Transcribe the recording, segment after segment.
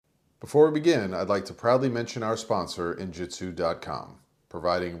Before we begin, I'd like to proudly mention our sponsor, Injitsu.com,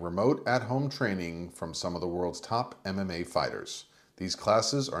 providing remote at-home training from some of the world's top MMA fighters. These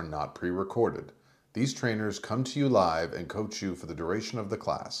classes are not pre-recorded. These trainers come to you live and coach you for the duration of the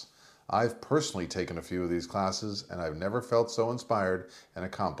class. I've personally taken a few of these classes, and I've never felt so inspired and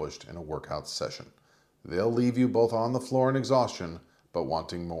accomplished in a workout session. They'll leave you both on the floor in exhaustion, but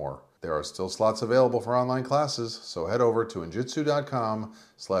wanting more. There are still slots available for online classes, so head over to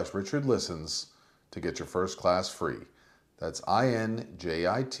injitsu.com/richardlistens to get your first class free. That's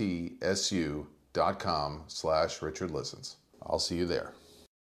injitsu.com/richardlistens. I'll see you there.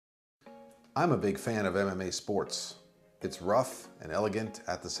 I'm a big fan of MMA sports. It's rough and elegant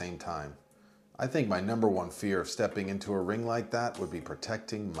at the same time. I think my number one fear of stepping into a ring like that would be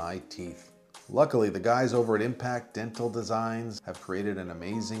protecting my teeth. Luckily, the guys over at Impact Dental Designs have created an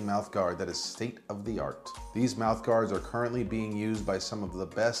amazing mouthguard that is state-of-the-art. These mouthguards are currently being used by some of the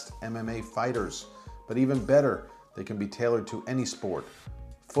best MMA fighters, but even better, they can be tailored to any sport.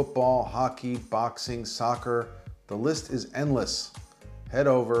 Football, hockey, boxing, soccer, the list is endless. Head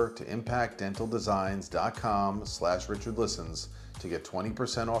over to impactdentaldesigns.com/richardlistens to get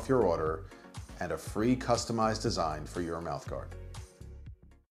 20% off your order and a free customized design for your mouthguard.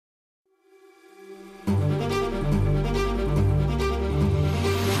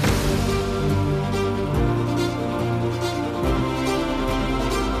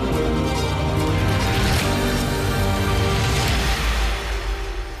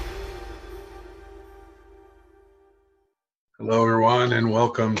 Hello, everyone, and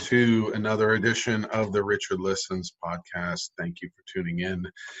welcome to another edition of the Richard Listens podcast. Thank you for tuning in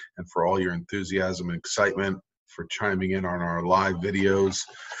and for all your enthusiasm and excitement, for chiming in on our live videos,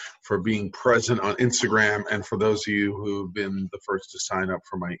 for being present on Instagram, and for those of you who've been the first to sign up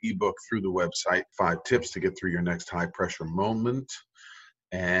for my ebook through the website, 5 Tips to Get Through Your Next High Pressure Moment.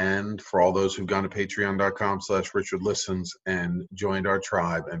 And for all those who've gone to patreon.com/Richard Listens and joined our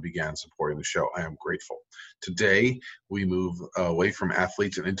tribe and began supporting the show, I am grateful. Today, we move away from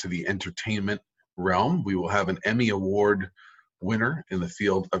athletes and into the entertainment realm. We will have an Emmy Award winner in the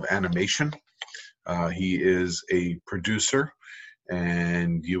field of animation. He is a producer,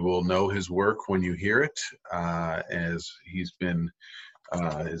 and you will know his work when you hear it, as he's been,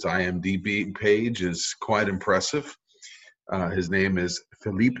 his IMDb page is quite impressive. His name is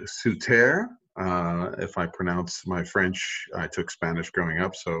Philippe Souter. If I pronounce my French, I took Spanish growing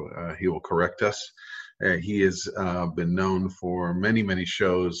up, so he will correct us. He has been known for many, many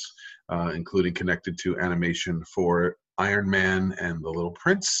shows, including connected to animation for Iron Man and The Little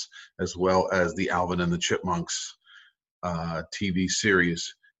Prince, as well as the Alvin and the Chipmunks TV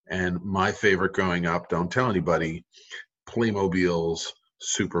series. And my favorite growing up, don't tell anybody, Playmobil's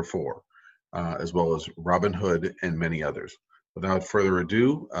Super 4. As well as Robin Hood and many others. Without further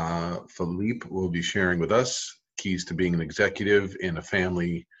ado, Philippe will be sharing with us keys to being an executive in a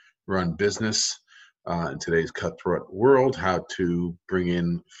family-run business in today's cutthroat world, how to bring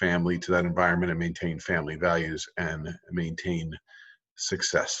in family to that environment and maintain family values and maintain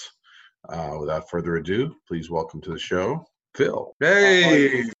success. Without further ado, please welcome to the show, Phil.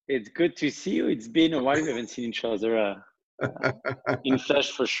 Hey! It's good to see you. It's been a while. We haven't seen each other in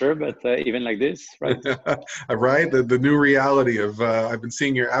flesh for sure, but even like this, right? Right, the new reality of I've been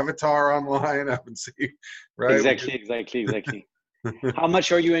seeing your avatar online. I've been seeing, right? Exactly. How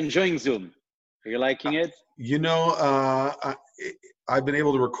much are you enjoying Zoom? Are you liking it? You know, I've been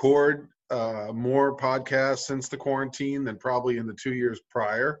able to record more podcasts since the quarantine than probably in the 2 years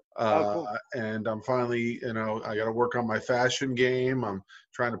prior. Cool. And I'm finally, I got to work on my fashion game. I'm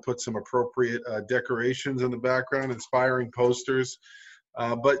trying to put some appropriate decorations in the background, inspiring posters.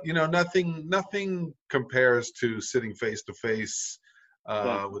 But nothing compares to sitting face to face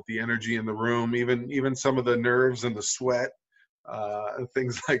with the energy in the room, even some of the nerves and the sweat and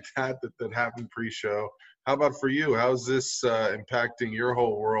things like that happen pre-show. How about for you? How's this impacting your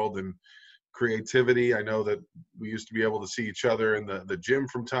whole world and creativity? I know that we used to be able to see each other in the gym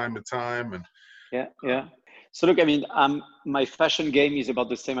from time to time. And yeah. So look, I mean, my fashion game is about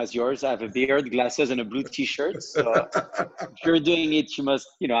the same as yours. I have a beard, glasses, and a blue T-shirt. So if you're doing it, you must,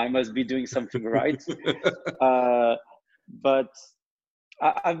 I must be doing something right. But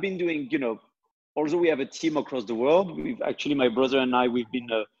I've been doing, although we have a team across the world, my brother and I, we've been,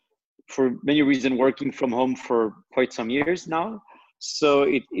 for many reasons, working from home for quite some years now. So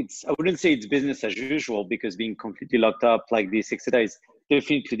it's, I wouldn't say it's business as usual, because being completely locked up like this, etc., is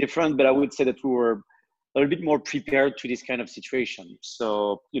definitely different. But I would say that we were a little bit more prepared to this kind of situation.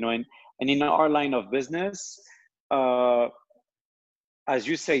 So, and in our line of business, as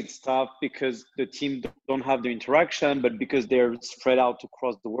you say, it's tough because the team don't have the interaction, but because they're spread out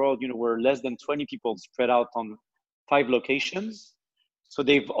across the world, we're less than 20 people spread out on 5 locations. So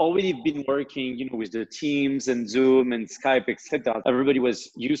they've already been working, with the Teams and Zoom and Skype, etc. Everybody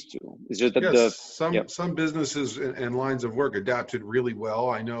was used to. It's just that Yes, some businesses and lines of work adapted really well.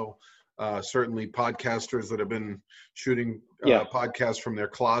 I know certainly podcasters that have been shooting podcasts from their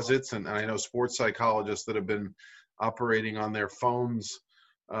closets, and I know sports psychologists that have been operating on their phones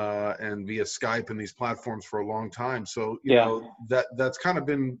and via Skype and these platforms for a long time. So you know that's kind of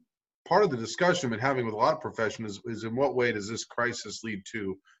been part of the discussion I've been having with a lot of professionals is in what way does this crisis lead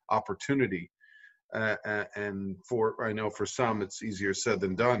to opportunity? And I know for some it's easier said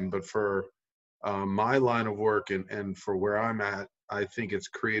than done, but for my line of work and for where I'm at, I think it's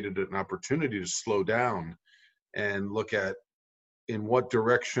created an opportunity to slow down and look at in what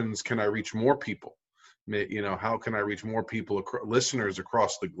directions can I reach more people? How can I reach more people, listeners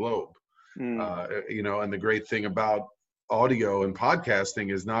across the globe? And the great thing about audio and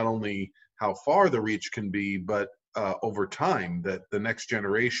podcasting is not only how far the reach can be, but over time that the next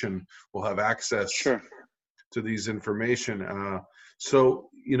generation will have access to these information. So,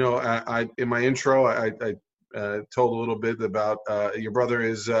 I in my intro, I told a little bit about your brother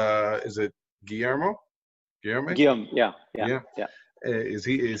is it Guillermo? Guillaume, yeah. Is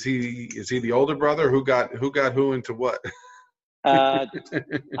he the older brother? Who got who into what? I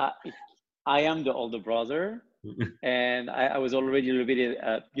am the older brother, and I was already a little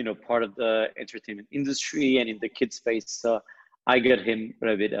bit, part of the entertainment industry and in the kid space, so I got him a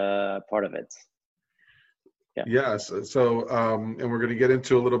little bit part of it. Yes. So, and we're going to get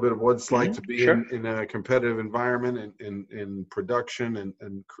into a little bit of what it's like to be in a competitive environment and in production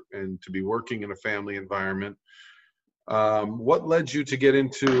and to be working in a family environment. What led you to get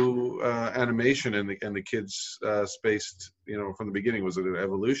into animation and the kids space, from the beginning? Was it an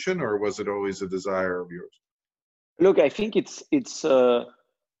evolution or was it always a desire of yours? Look, I think it's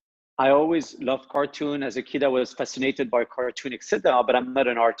I always loved cartoon. As a kid, I was fascinated by cartoon, etc. But I'm not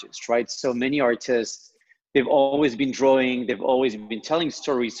an artist, right? So many artists, they've always been drawing. They've always been telling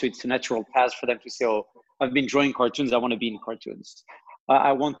stories. So it's a natural path for them to say, "Oh, I've been drawing cartoons. I want to be in cartoons."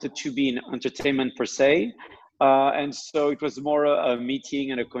 I wanted to be in entertainment per se, and so it was more a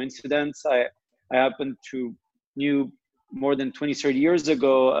meeting and a coincidence. I happened to knew more than 20, 30 years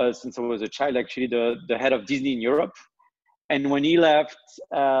ago, since I was a child, actually, the head of Disney in Europe. And when he left,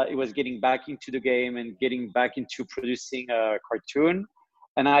 it was getting back into the game and getting back into producing a cartoon.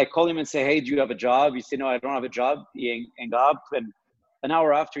 And I called him and say, "Hey, do you have a job?" He said, "No, I don't have a job." He hung up. And an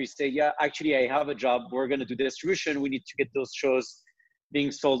hour after, he said, "Yeah, actually, I have a job. We're going to do distribution. We need to get those shows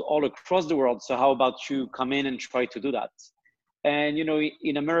being sold all across the world. So how about you come in and try to do that?" And,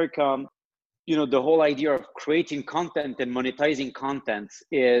 in America, the whole idea of creating content and monetizing content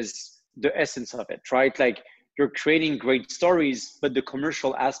is the essence of it, right? Like you're creating great stories, but the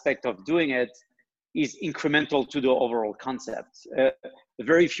commercial aspect of doing it is incremental to the overall concept.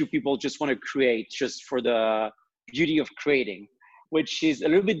 Very few people just want to create just for the beauty of creating, which is a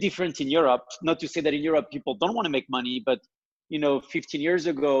little bit different in Europe. Not to say that in Europe people don't want to make money, but 15 years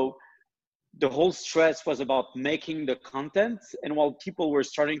ago, the whole stress was about making the content. And while people were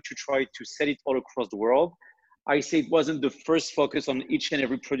starting to try to set it all across the world, I say it wasn't the first focus on each and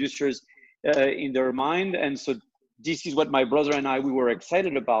every producer's in their mind. And so this is what my brother and we were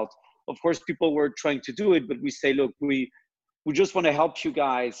excited about. Of course, people were trying to do it, but we say, look, we just want to help you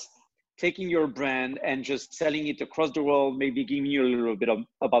guys taking your brand and just selling it across the world, maybe giving you a little bit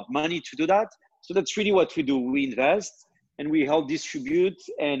about money to do that. So that's really what we do. We invest and we help distribute.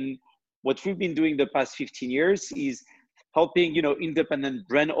 And what we've been doing the past 15 years is helping, independent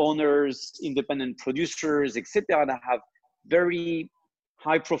brand owners, independent producers, etc., that have very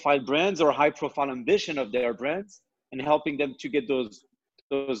high-profile brands or high-profile ambition of their brands, and helping them to get those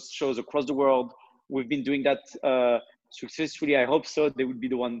shows across the world. We've been doing that successfully. I hope so. They would be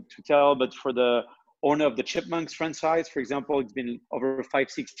the one to tell. But for the owner of the Chipmunks franchise, for example, it's been over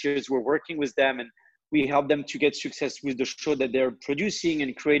 5-6 years we're working with them, and we help them to get success with the show that they're producing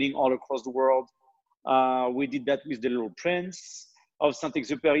and creating all across the world. We did that with The Little Prince of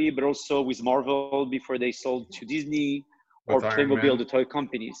Saint-Exupéry, but also with Marvel before they sold to Disney, or Playmobil, the toy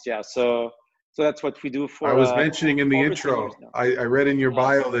companies. Yeah, so that's what we do for. I was mentioning in the intro, I read in your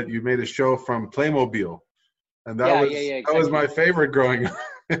bio that you made a show from Playmobil, and that was my favorite growing up.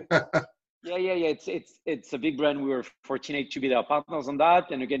 Yeah. It's a big brand. We were fortunate to be their partners on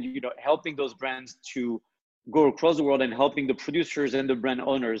that. And again, helping those brands to go across the world and helping the producers and the brand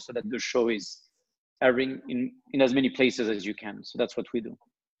owners so that the show is airing in as many places as you can. So that's what we do.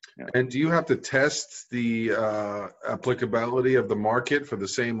 Yeah. And do you have to test the applicability of the market for the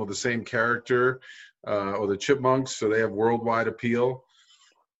same character or the chipmunks, so they have worldwide appeal?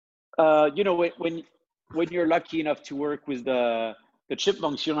 You know, when you're lucky enough to work with the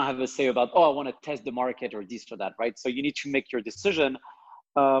chipmunks, you don't have a say about, oh, I want to test the market or this or that, right? So you need to make your decision.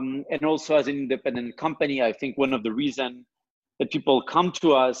 And also as an independent company, I think one of the reasons that people come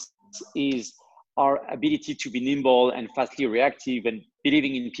to us is our ability to be nimble and fastly reactive and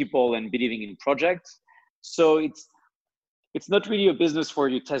believing in people and believing in projects. So it's not really a business where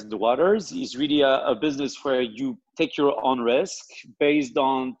you test the waters. It's really a business where you take your own risk based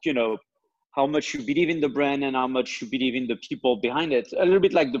on, you know, how much you believe in the brand and how much you believe in the people behind it. A little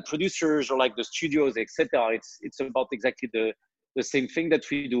bit like the producers or like the studios, etc. It's about exactly the same thing that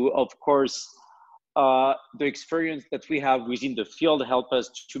we do. Of course, the experience that we have within the field help us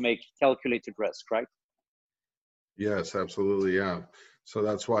to make calculated risk, right? Yes, absolutely. Yeah. So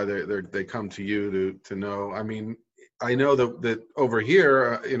that's why they come to you to know. I mean, I know that over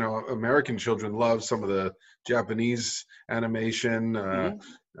here, you know, American children love some of the Japanese animation.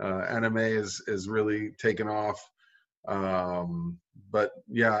 Anime is really taken off. But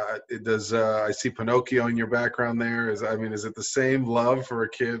yeah, it does. I see Pinocchio in your background there. Is it the same love for a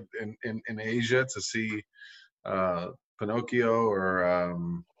kid in Asia to see Pinocchio or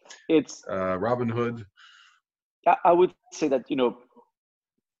It's Robin Hood? I would say that, you know,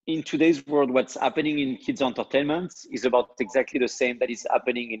 in today's world, what's happening in kids entertainment is about exactly the same that is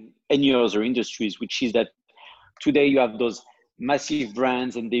happening in any other industries, which is that today you have those massive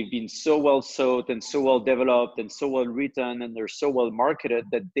brands and they've been so well sold and so well developed and so well written and they're so well marketed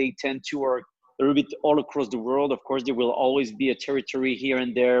that they tend to work a little bit all across the world. Of course, there will always be a territory here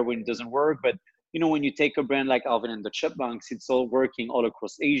and there when it doesn't work, but you know, when you take a brand like Alvin and the Chipmunks, it's all working all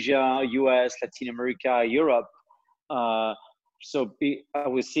across Asia, US, Latin America, Europe. I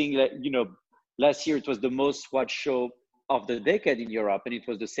was seeing that, you know, last year it was the most watched show of the decade in Europe, and it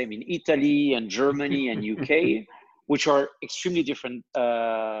was the same in Italy and Germany and UK, which are extremely different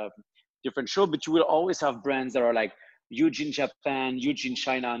shows. But you will always have brands that are like huge in Japan, huge in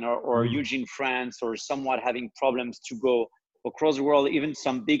China, or huge in France, or somewhat having problems to go across the world. Even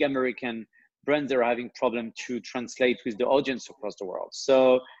some big American brands are having problems to translate with the audience across the world.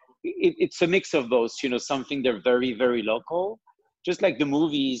 So it's a mix of those, you know, something they're very, very local, just like the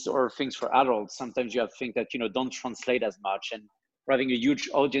movies or things for adults. Sometimes you have things that, you know, don't translate as much, and we're having a huge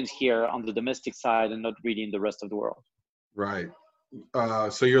audience here on the domestic side and not really in the rest of the world. Right.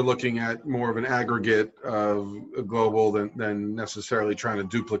 So you're looking at more of an aggregate of a global than necessarily trying to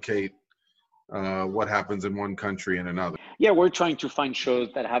duplicate what happens in one country and another. Yeah, we're trying to find shows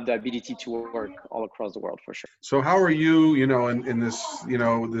that have the ability to work all across the world for sure. So how are you, you know, in this, you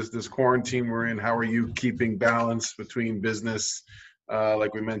know, this quarantine we're in, how are you keeping balance between business?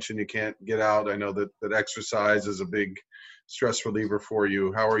 Like we mentioned, you can't get out. I know that exercise is a big stress reliever for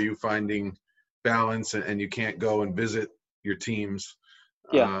you. How are you finding balance and you can't go and visit your teams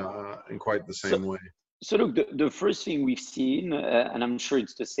in quite the same way? So look, the first thing we've seen, and I'm sure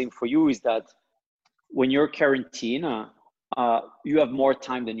it's the same for you, is that when you're quarantined, you have more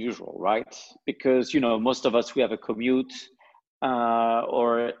time than usual, right? Because, you know, most of us, we have a commute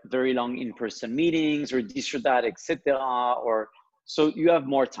or very long in-person meetings or this or that, etc. Or so you have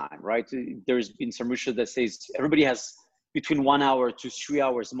more time, right? There's been some research that says everybody has between 1 hour to 3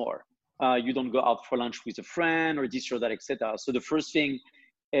 hours more. You don't go out for lunch with a friend or this or that, etc. So the first thing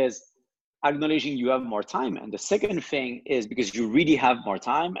is acknowledging you have more time. And the second thing is because you really have more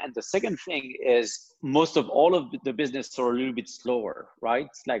time. And the second thing is most of all of the business are a little bit slower, right?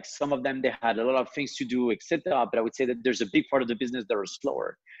 Like some of them, they had a lot of things to do, etc. But I would say that there's a big part of the business that are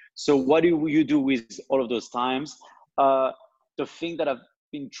slower. So what do you do with all of those times? The thing that I've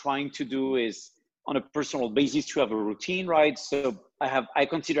been trying to do is on a personal basis to have a routine, right? So I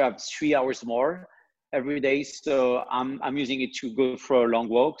consider I have 3 hours more every day. So I'm using it to go for a long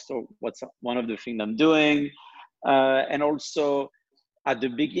walk. So what's one of the things I'm doing. And also at the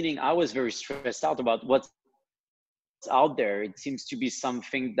beginning, I was very stressed out about what's out there. It seems to be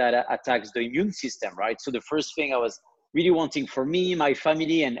something that attacks the immune system, right? So the first thing I was really wanting for me, my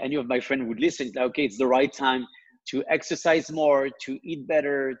family, and any of my friends would listen, like, okay, it's the right time to exercise more, to eat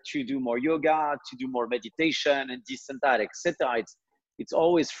better, to do more yoga, to do more meditation and this and that, etc. It's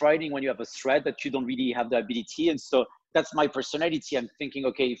always frightening when you have a threat that you don't really have the ability. And so that's my personality. I'm thinking,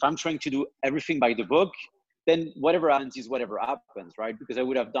 okay, if I'm trying to do everything by the book, then whatever happens is whatever happens, right? Because I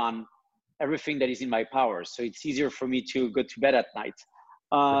would have done everything that is in my power. So it's easier for me to go to bed at night.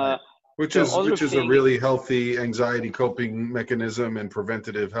 Right. Which is a really healthy anxiety coping mechanism and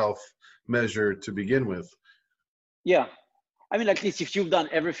preventative health measure to begin with. Yeah. I mean, at least if you've done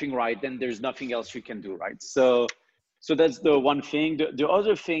everything right, then there's nothing else you can do, right? So that's the one thing. The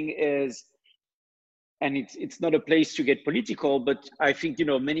other thing is, and it's not a place to get political, but I think, you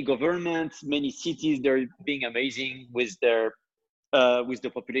know, many governments, many cities, they're being amazing with the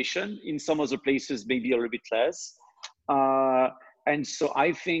population. In some other places, maybe a little bit less. And so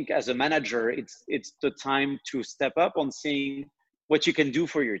I think as a manager, it's the time to step up on seeing what you can do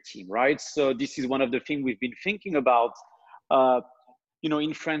for your team, right? So this is one of the things we've been thinking about. You know,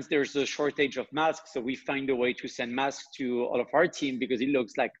 in France, there's a shortage of masks. So we find a way to send masks to all of our team, because it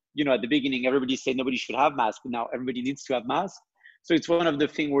looks like, you know, at the beginning, everybody said nobody should have masks, but now everybody needs to have masks. So it's one of the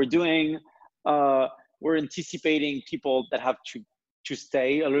things we're doing. We're anticipating people that have to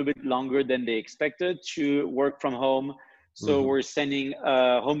stay a little bit longer than they expected to work from home. So we're sending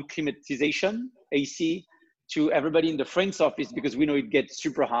home climatization, AC, to everybody in the French office, because we know it gets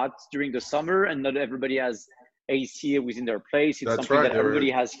super hot during the summer and not everybody has AC within their place. It's That's something right. that everybody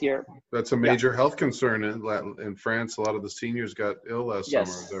has here. That's a major health concern in France. A lot of the seniors got ill last summer.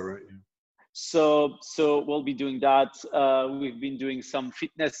 Is that right? Yeah. So we'll be doing that. We've been doing some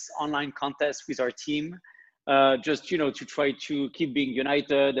fitness online contests with our team, just, you know, to try to keep being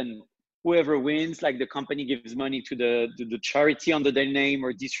united, and whoever wins, like the company gives money to the charity under their name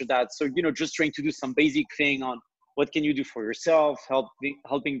or this or that. So, you know, just trying to do some basic thing on what can you do for yourself,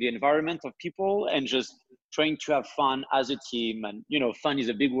 helping the environment of people, and just trying to have fun as a team. And, you know, fun is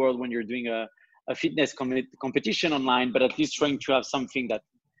a big word when you're doing a fitness competition online, but at least trying to have something that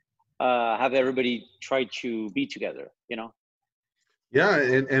have everybody try to be together, you know? Yeah,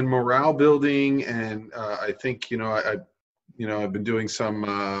 and morale building, and I think, you know, I've been doing some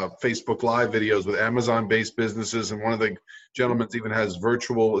Facebook Live videos with Amazon-based businesses, and one of the gentlemen even has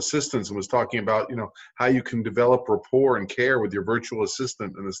virtual assistants and was talking about, you know, how you can develop rapport and care with your virtual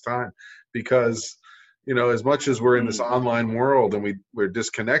assistant in this time, because, you know, as much as we're in this online world and we're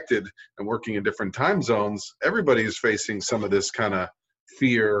disconnected and working in different time zones, everybody is facing some of this kind of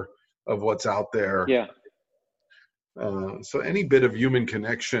fear of what's out there. Yeah. So any bit of human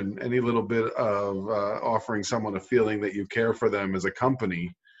connection, any little bit of offering someone a feeling that you care for them as a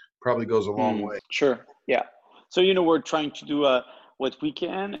company probably goes a long way. Sure. Yeah. So, you know, we're trying to do what we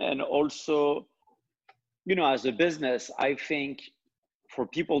can. And also, you know, as a business, I think for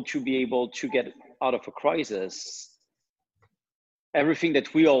people to be able to get out of a crisis, everything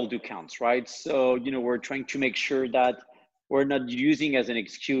that we all do counts, right? So, you know, we're trying to make sure that we're not using as an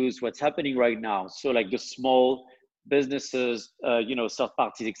excuse what's happening right now. So like the small businesses, you know, self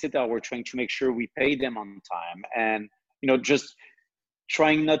parties, etc. We're trying to make sure we pay them on time, and, you know, just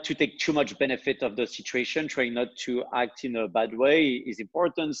trying not to take too much benefit of the situation, trying not to act in a bad way is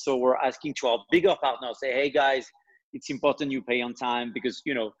important. So we're asking to our bigger partners, say, hey guys, it's important you pay on time, because,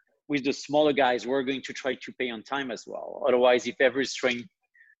 you know, with the smaller guys, we're going to try to pay on time as well. Otherwise, if everyone's trying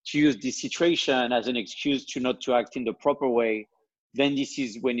to use this situation as an excuse to not to act in the proper way, then this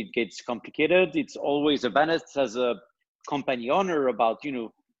is when it gets complicated. It's always a balance as a company owner about, you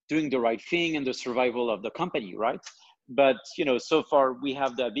know, doing the right thing and the survival of the company, right? But, you know, so far we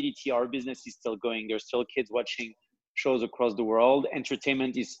have the ability, our business is still going. There's still kids watching shows across the world.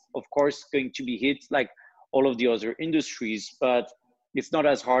 Entertainment is, of course, going to be hit like all of the other industries, but it's not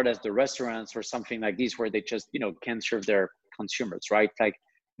as hard as the restaurants or something like this, where they just, you know, can't serve their consumers, right? Like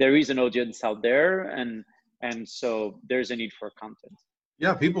there is an audience out there, and so there's a need for content.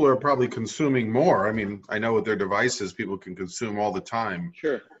 Yeah, people are probably consuming more. I mean, I know with their devices, people can consume all the time.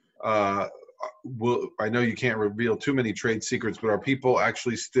 Sure. I know you can't reveal too many trade secrets, but are people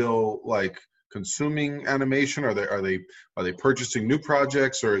actually still like consuming animation? Are they purchasing new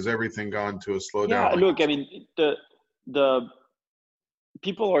projects, or has everything gone to a slowdown? Yeah, look, I mean, the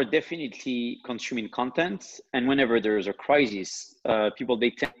people are definitely consuming content, and whenever there's a crisis, people,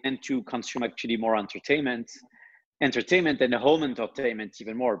 they tend to consume actually more entertainment and the home entertainment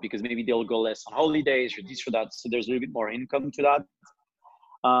even more, because maybe they'll go less on holidays or this or that, so there's a little bit more income to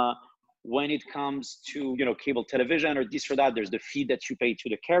that. When it comes to, you know, cable television or this or that, there's the fee that you pay to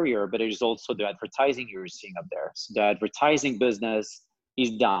the carrier, but there's also the advertising you're seeing up there. So the advertising business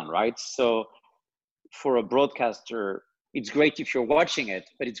is down, right? So for a broadcaster, it's great if you're watching it,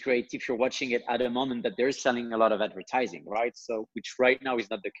 but it's great if you're watching it at a moment that they're selling a lot of advertising, right? So, which right now is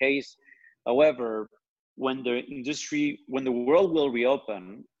not the case. However, when the world will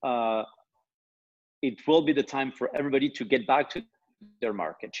reopen, it will be the time for everybody to get back to their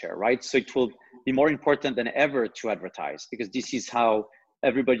market share, right? So it will be more important than ever to advertise, because this is how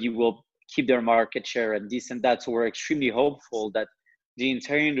everybody will keep their market share and this and that. So we're extremely hopeful that the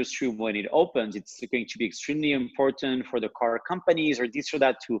entire industry, when it opens, it's going to be extremely important for the car companies or this or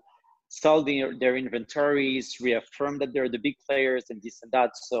that to sell their inventories, reaffirm that they're the big players and this and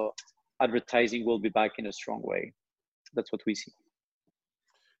that. So advertising will be back in a strong way. That's what we see.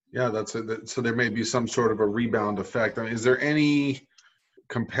 Yeah, that's it. So there may be some sort of a rebound effect. I mean, is there any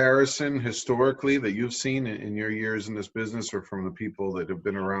comparison historically that you've seen in your years in this business, or from the people that have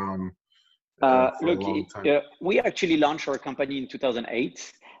been around for a long time? We actually launched our company in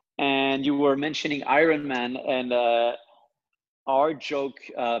 2008, and you were mentioning Ironman, and our joke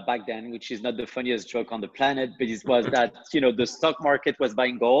back then, which is not the funniest joke on the planet, but it was that the stock market was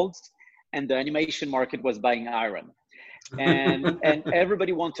buying gold, and the animation market was buying iron. and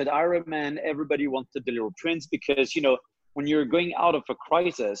everybody wanted Ironman, everybody wanted the Little Prince, because when you're going out of a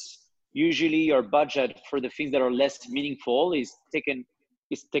crisis, usually your budget for the things that are less meaningful is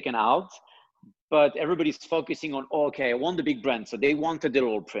taken out, but everybody's focusing on, okay, I want the big brand, so they wanted the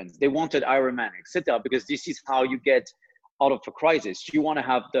Little Prince, they wanted Ironman, etc., because this is how you get out of a crisis. You want to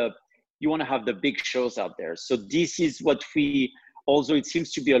have the big shows out there. So this is what although it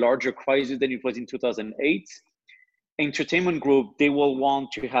seems to be a larger crisis than it was in 2008, entertainment group, they will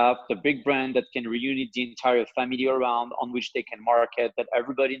want to have the big brand that can reunite the entire family around, on which they can market, that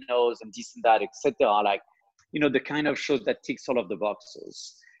everybody knows, and this and that, etc. Like, the kind of shows that ticks all of the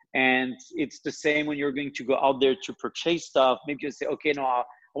boxes. And it's the same when you're going to go out there to purchase stuff. Maybe you say, okay, no, I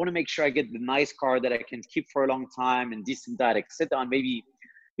want to make sure I get the nice car that I can keep for a long time, and this and that, etc. And maybe,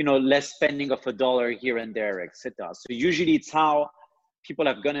 less spending of $1 here and there, etc. So usually it's how people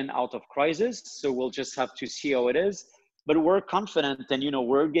have gotten out of crisis. So we'll just have to see how it is. But we're confident, and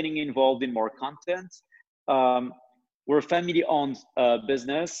we're getting involved in more content. We're a family-owned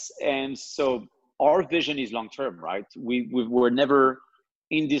business, and so our vision is long-term, right? We're never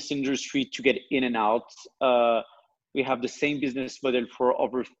in this industry to get in and out. We have the same business model for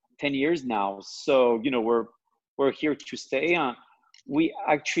over 10 years now. So, we're here to stay. We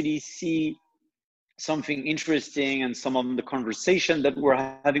actually see something interesting, and some of the conversation that we're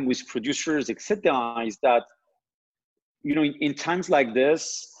having with producers, etc., is that, in times like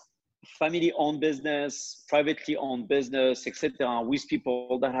this, family-owned business, privately owned business, etc., with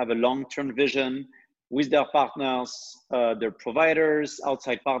people that have a long-term vision, with their partners, their providers,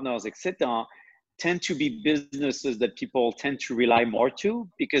 outside partners, etc., tend to be businesses that people tend to rely more to,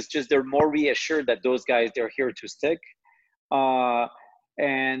 because just they're more reassured that those guys, they're here to stick.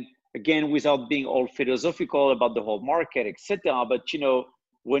 And again, without being all philosophical about the whole market, etc., but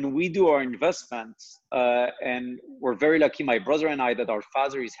when we do our investments, and we're very lucky, my brother and I, that our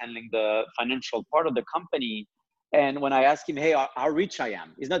father is handling the financial part of the company. And when I ask him, hey, how rich I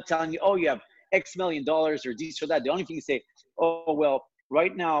am, he's not telling me, oh, you have X million dollars or this or that. The only thing he say, oh, well,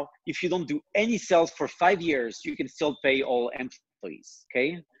 right now, if you don't do any sales for 5 years, you can still pay all employees,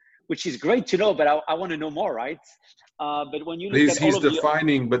 okay? Which is great to know, but I want to know more, right? But when you look at he's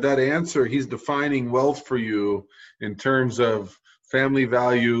defining, but that answer, he's defining wealth for you in terms of family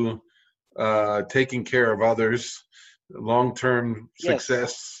value, taking care of others, long-term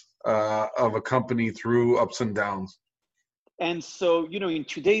success of a company through ups and downs. And so, in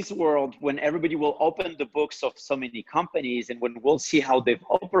today's world, when everybody will open the books of so many companies, and when we'll see how they've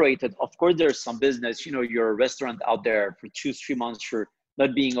operated, of course, there's some business, you're a restaurant out there for 2-3 months, you're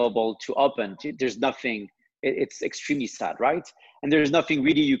not being able to open. There's nothing, it's extremely sad, right? And there's nothing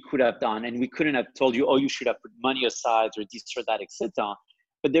really you could have done. And we couldn't have told you, oh, you should have put money aside or this or that, etc.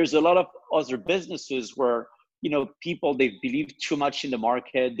 But there's a lot of other businesses where, people, they've believed too much in the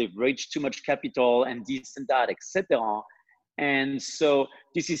market, they've raised too much capital and this and that, etc. And so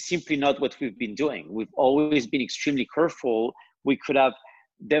this is simply not what we've been doing. We've always been extremely careful. We could have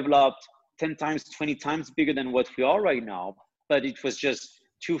developed 10 times, 20 times bigger than what we are right now, but it was just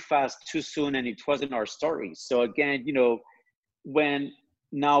too fast, too soon, and it wasn't our story. So again, when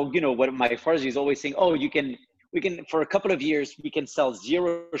now, what my father is always saying, oh, we can, for a couple of years, we can sell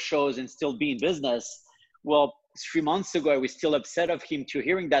 0 shows and still be in business. Well, 3 months ago, I was still upset of him to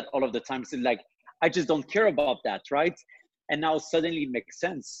hearing that all of the time. So like, I just don't care about that, right? And now suddenly it makes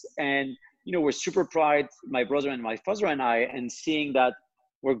sense. And, we're super proud, my brother and my father and I, and seeing that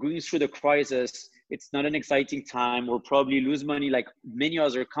we're going through the crisis. It's not an exciting time. We'll probably lose money like many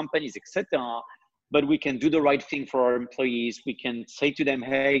other companies, etc. But we can do the right thing for our employees. We can say to them,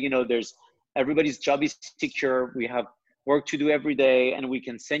 hey, everybody's job is secure. We have work to do every day, and we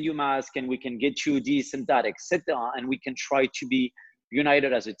can send you masks, and we can get you this and that, etc. And we can try to be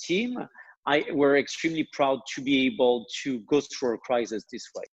united as a team. We're extremely proud to be able to go through a crisis this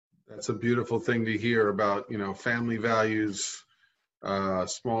way. That's a beautiful thing to hear about, family values,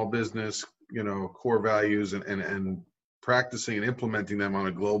 small business, core values, and practicing and implementing them on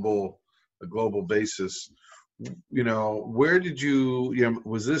a global basis. where did you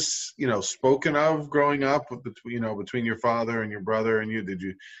was this, spoken of growing up between your father and your brother and you? Did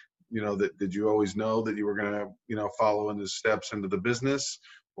you, did you always know that you were going to, follow in his steps into the business?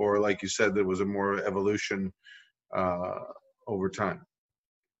 Or like you said, there was a more evolution over time?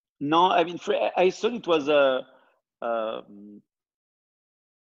 No, I mean, I thought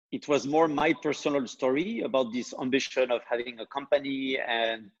it was more my personal story about this ambition of having a company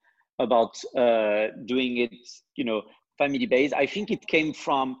and about doing it, family based. I think it came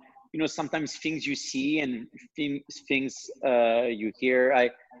from, sometimes things you see and things you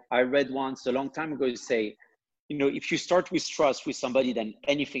hear. I read once a long time ago to say, if you start with trust with somebody, then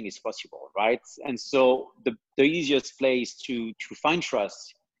anything is possible, right? And so the easiest place to find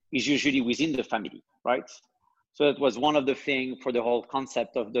trust is usually within the family, right? So that was one of the things for the whole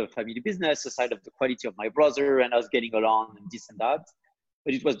concept of the family business, aside of the quality of my brother and us getting along and this and that.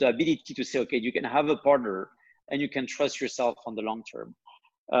 But it was the ability to say, okay, you can have a partner and you can trust yourself on the long term.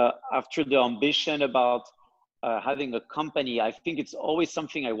 After the ambition about having a company, I think it's always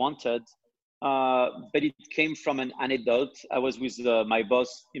something I wanted, but it came from an anecdote. I was with my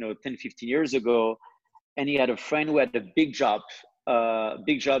boss, 10, 15 years ago, and he had a friend who had a big job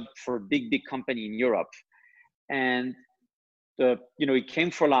for a big company in Europe. And he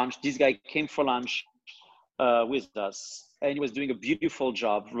came for lunch. This guy came for lunch with us, and he was doing a beautiful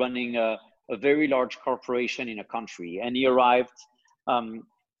job running a very large corporation in a country. And he arrived.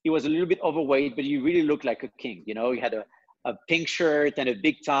 He was a little bit overweight, but he really looked like a king. He had a pink shirt and a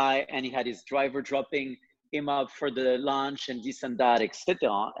big tie, and he had his driver dropping him up for the lunch and this and that,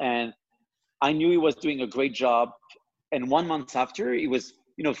 etc. And I knew he was doing a great job. And 1 month after, he was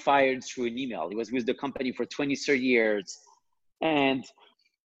fired through an email. He was with the company for 20, 30 years. And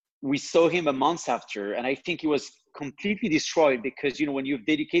we saw him a month after, and I think he was completely destroyed because, when you've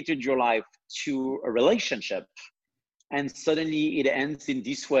dedicated your life to a relationship and suddenly it ends in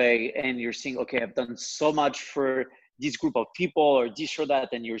this way, and you're saying, okay, I've done so much for this group of people or this or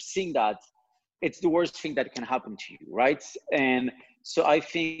that, and you're seeing that, it's the worst thing that can happen to you, right? And so I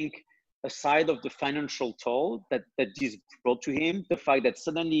think aside of the financial toll that this brought to him, the fact that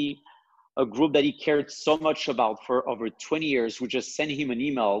suddenly a group that he cared so much about for over 20 years would just send him an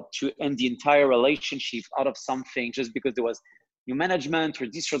email to end the entire relationship out of something just because there was new management or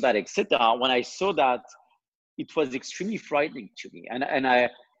this or that, etc. When I saw that, it was extremely frightening to me. And I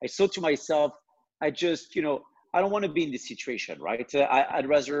thought to myself, I just, I don't want to be in this situation, right? I'd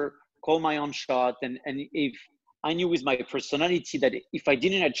rather call my own shot. And if I knew with my personality that if I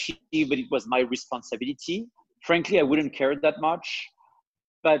didn't achieve it, it was my responsibility. Frankly, I wouldn't care that much.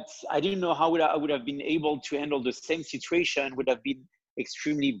 But I didn't know how I would have been able to handle the same situation, would have been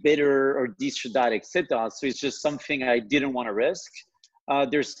extremely bitter or this or that, etc. So it's just something I didn't want to risk.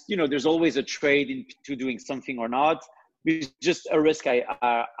 There's always a trade into doing something or not. It's just a risk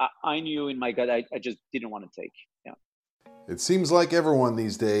I knew in my gut I just didn't want to take. Yeah. It seems like everyone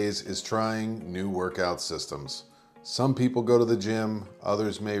these days is trying new workout systems. Some people go to the gym,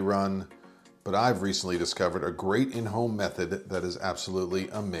 others may run, but I've recently discovered a great in-home method that is absolutely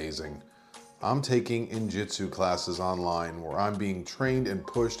amazing. I'm taking Injitsu classes online where I'm being trained and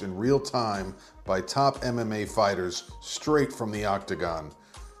pushed in real time by top MMA fighters straight from the octagon.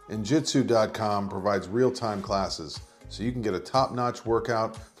 Injitsu.com provides real-time classes so you can get a top-notch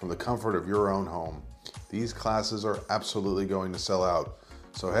workout from the comfort of your own home. These classes are absolutely going to sell out.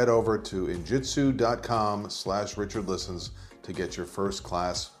 So head over to injitsu.com/RichardListens to get your first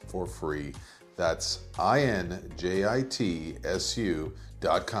class for free. That's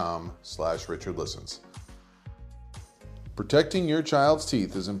INJITSU.com/RichardListens. Protecting your child's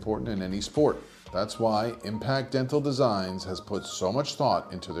teeth is important in any sport. That's why Impact Dental Designs has put so much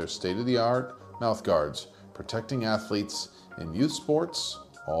thought into their state-of-the-art mouth guards, protecting athletes in youth sports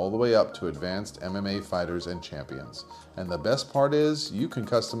all the way up to advanced MMA fighters and champions. And the best part is you can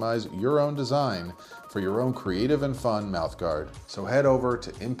customize your own design for your own creative and fun mouth guard. So head over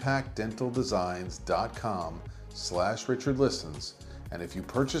to impactdentaldesigns.com/RichardListens, and if you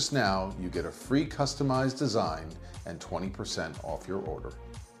purchase now, you get a free customized design and 20% off your order.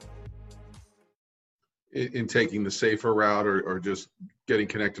 In taking the safer route or just getting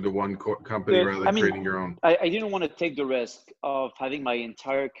connected to one company rather than creating your own? I didn't want to take the risk of having my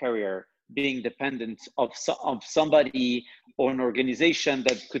entire career being dependent of somebody or an organization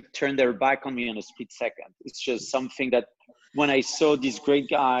that could turn their back on me in a split second. It's just something that when I saw this great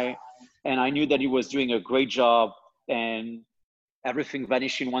guy and I knew that he was doing a great job and everything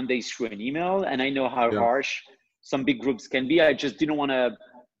vanished in one day through an email, and I know how harsh some big groups can be, I just didn't want to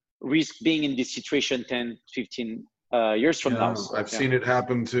risk being in this situation 10, 15 years from now. Yeah, So, I've seen it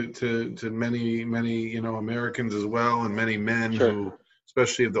happen to many Americans as well, and many men Sure. who,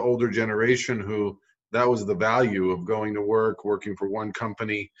 especially of the older generation, who that was the value of going to work, working for one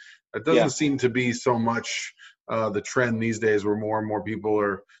company. It doesn't seem to be so much the trend these days, where more and more people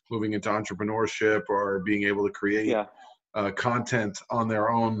are moving into entrepreneurship or being able to create content on their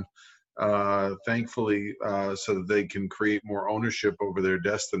own, thankfully, so that they can create more ownership over their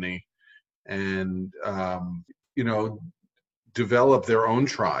destiny and develop their own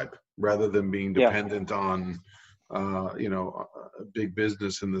tribe rather than being dependent on big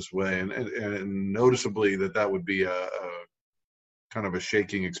business in this way. And noticeably that would be a kind of a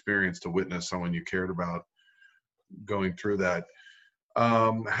shaking experience to witness someone you cared about going through that.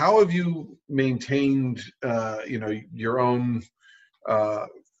 How have you maintained your own I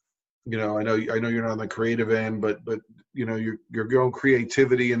know you're not on the creative end, but your own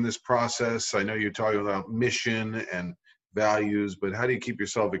creativity in this process? I know you're talking about mission and values, but how do you keep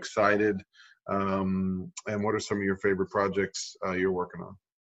yourself excited? And what are some of your favorite projects you're working on?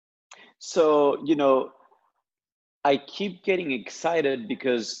 So, I keep getting excited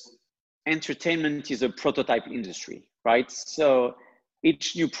because entertainment is a prototype industry, right? So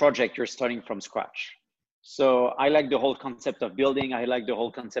each new project you're starting from scratch. So I like the whole concept of building. I like the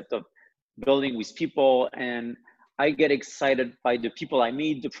whole concept of building with people. And I get excited by the people I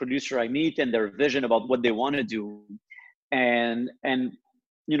meet, the producer I meet, and their vision about what they want to do. And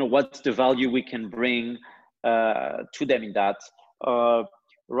what's the value we can bring to them in that.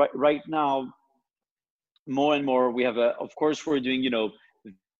 Right now, more and more we have of course we're doing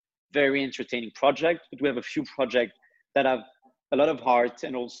very entertaining projects, but we have a few projects that have a lot of heart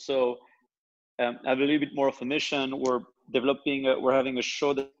and also have a little bit more of a mission. We're having a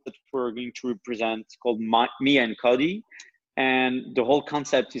show that we're going to represent called Mia and Cody, and the whole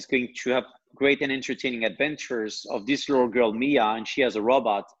concept is going to have great and entertaining adventures of this little girl Mia, and she has a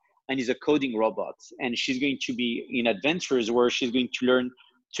robot and is a coding robot, and she's going to be in adventures where she's going to learn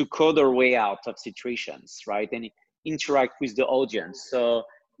to code her way out of situations, right? And interact with the audience. So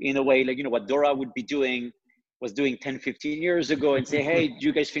in a way, like, what Dora was doing 10, 15 years ago and say, hey, do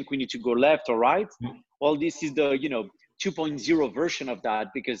you guys think we need to go left or right? Well, this is the, 2.0 version of that,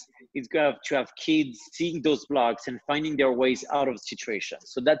 because it's going to have kids seeing those blocks and finding their ways out of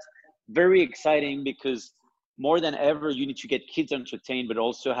situations. So that's very exciting, because more than ever, you need to get kids entertained, but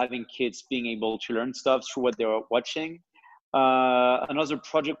also having kids being able to learn stuff through what they're watching. Another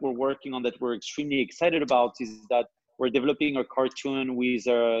project we're working on that we're extremely excited about is that we're developing a cartoon with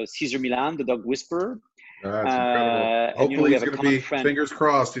Cesar Millan, the dog whisperer. That's incredible. Hopefully he's going to be, fingers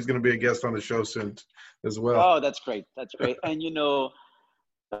crossed, he's going to be a guest on the show soon as well. Oh, that's great. That's great. And,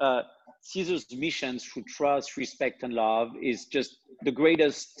 Cesar's mission through trust, respect, and love is just the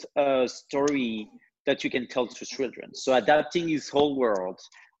greatest story that you can tell to children. So adapting his whole world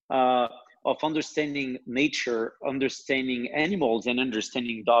of understanding nature, understanding animals, and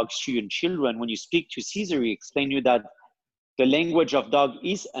understanding dogs to your children. When you speak to Cesar, he explains to you that the language of dog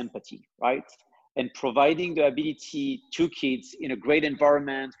is empathy, right? And providing the ability to kids in a great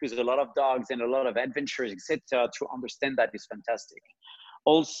environment with a lot of dogs and a lot of adventures, etc., to understand that is fantastic.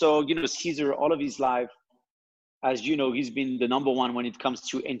 Also, Cesar, all of his life, as you know, he's been the number one when it comes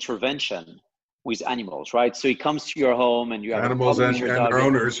to intervention with animals, right? So he comes to your home and you have animals and their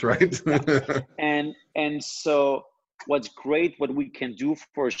owners, right? and so what's great, what we can do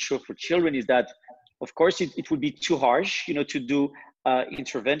for a show for children is that, of course, it would be too harsh, to do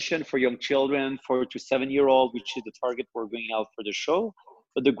intervention for young children, 4 to 7-year-old, which is the target we're going out for the show.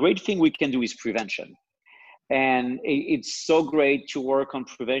 But the great thing we can do is prevention. And it's so great to work on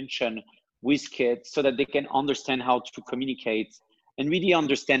prevention with kids so that they can understand how to communicate and really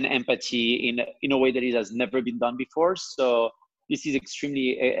understand empathy in a way that it has never been done before. So this is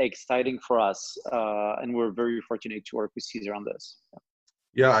extremely exciting for us. And we're very fortunate to work with Cesar on this.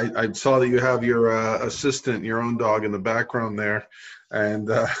 Yeah, I saw that you have your assistant, your own dog, in the background there. And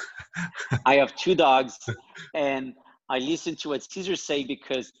I have 2 dogs, and I listen to what Cesar say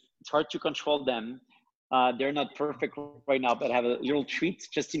because it's hard to control them. They're not perfect right now, but I have a little treat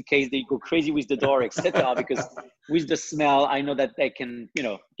just in case they go crazy with the door, etc. Because with the smell, I know that I can,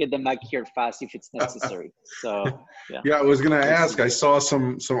 get them back here fast if it's necessary. So, yeah. Yeah, I was going to ask. I saw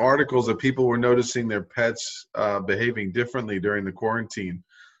some articles that people were noticing their pets behaving differently during the quarantine.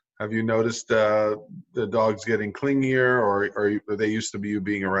 Have you noticed the dogs getting clingier, or are they used to you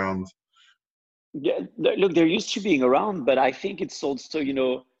being around? Yeah, look, they're used to being around, but I think it's also,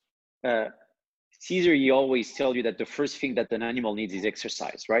 Cesar, he always tells you that the first thing that an animal needs is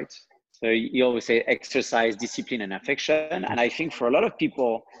exercise, right? So he always say exercise, discipline, and affection. And I think for a lot of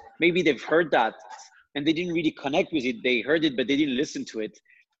people, maybe they've heard that and they didn't really connect with it. They heard it, but they didn't listen to it.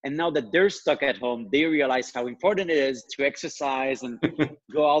 And now that they're stuck at home, they realize how important it is to exercise and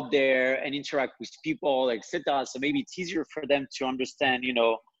go out there and interact with people, etc. So maybe it's easier for them to understand,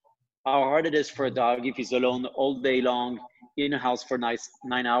 how hard it is for a dog if he's alone all day long in a house for 9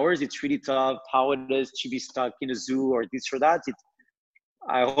 hours. It's really tough. How it is to be stuck in a zoo or this or that.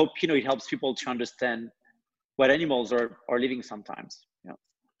 I hope it helps people to understand what animals are living sometimes.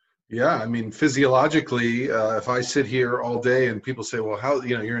 Yeah, I mean, physiologically, if I sit here all day and people say, well, how,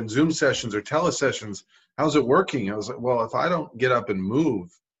 you're in Zoom sessions or telesessions, how's it working? I was like, well, if I don't get up and move,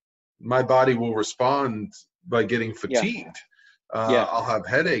 my body will respond by getting fatigued. I'll have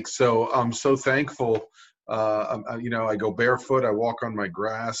headaches. So I'm so thankful. I go barefoot, I walk on my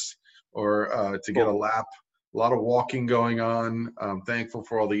grass, or to get a lap. A lot of walking going on. I'm thankful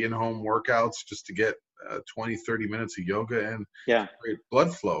for all the in-home workouts just to get 20, 30 minutes of yoga and great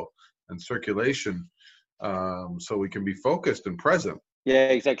blood flow and circulation, so we can be focused and present. Yeah,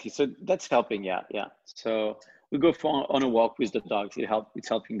 exactly. So that's helping. Yeah. So we go on a walk with the dogs. It's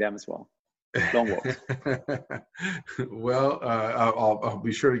helping them as well. Long walks. Well, I'll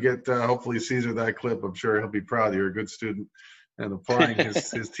be sure to get hopefully Cesar that clip. I'm sure he'll be proud. You're a good student and applying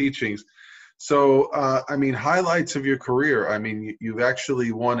his teachings. So, highlights of your career. I mean, you've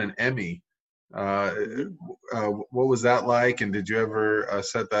actually won an Emmy. What was that like? And did you ever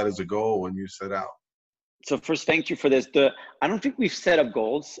set that as a goal when you set out? So first, thank you for this. I don't think we've set up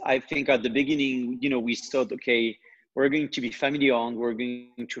goals. I think at the beginning, we thought, okay, we're going to be family owned. We're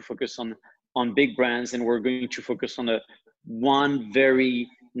going to focus on big brands, and we're going to focus on one very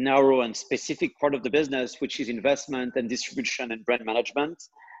narrow and specific part of the business, which is investment and distribution and brand management.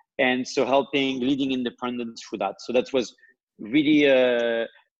 And so leading independents through that. So that was really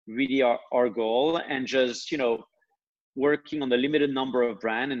our goal, and just, working on a limited number of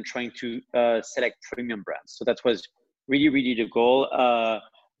brands and trying to select premium brands. So that was really, really the goal.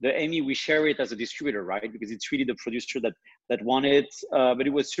 The Emmy, we share it as a distributor, right? Because it's really the producer that won it. But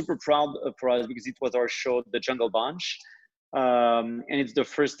it was super proud for us because it was our show, The Jungle Bunch. And it's the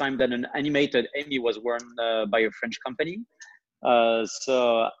first time that an animated Emmy was won by a French company.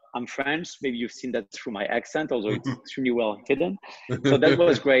 So I'm French. Maybe you've seen that through my accent, although it's extremely well hidden. So that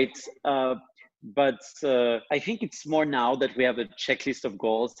was great. But I think it's more now that we have a checklist of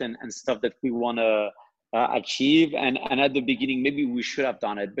goals and stuff that we want to achieve. And at the beginning, maybe we should have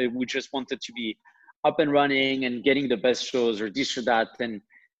done it, but we just wanted to be up and running and getting the best shows or this or that. And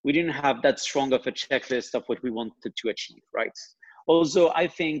we didn't have that strong of a checklist of what we wanted to achieve, right? Also, I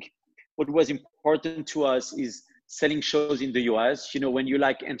think what was important to us is selling shows in the US. When you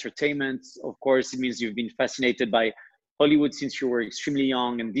like entertainment, of course, it means you've been fascinated by Hollywood since you were extremely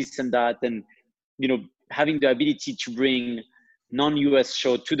young and this and that. And, having the ability to bring non-US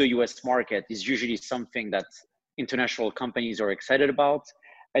show to the US market is usually something that international companies are excited about.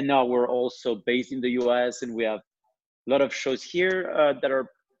 And now we're also based in the US, and we have a lot of shows here that are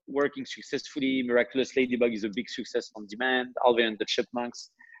working successfully. Miraculous Ladybug is a big success on demand. Alvin and the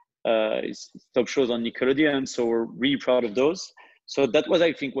Chipmunks is top shows on Nickelodeon. So we're really proud of those. So that was,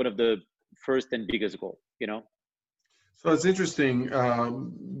 I think, one of the first and biggest goal, So it's interesting,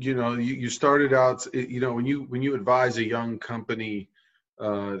 you started out, when you advise a young company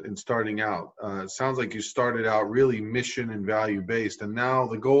in starting out, it sounds like you started out really mission and value based, and now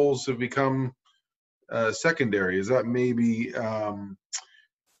the goals have become secondary. Is that maybe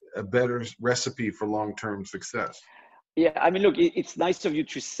a better recipe for long-term success? Yeah, I mean, look, it's nice of you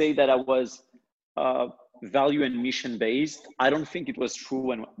to say that I was value and mission based. I don't think it was true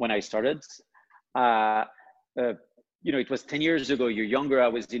when I started. It was 10 years ago. You're younger. I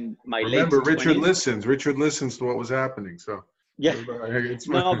was in my late 20s. Richard listens to what was happening. So yeah,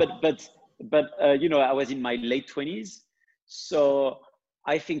 no, but I was in my late 20s. So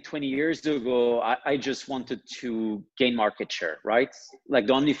I think 20 years ago, I just wanted to gain market share, right? Like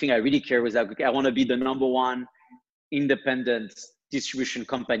the only thing I really care was that I want to be the number one independent distribution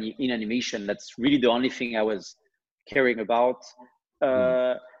company in animation. That's really the only thing I was caring about.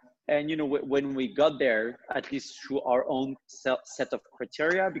 And, when we got there, at least through our own set of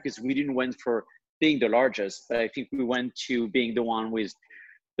criteria, because we didn't went for being the largest, but I think we went to being the one with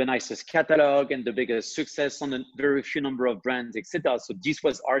the nicest catalog and the biggest success on a very few number of brands, etc. So this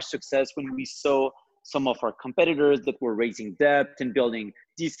was our success when we saw some of our competitors that were raising debt and building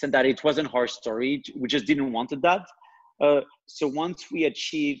this and that. It wasn't our story. We just didn't want that. So once we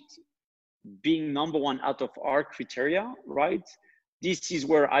achieved being number one out of our criteria, right? This is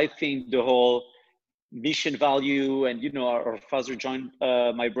where I think the whole mission value and, our father joined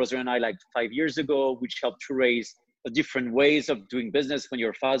my brother and I like 5 years ago, which helped to raise different ways of doing business. When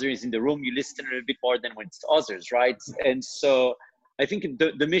your father is in the room, you listen a little bit more than when it's others, right? And so I think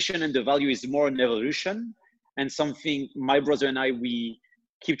the mission and the value is more an evolution, and something my brother and I, we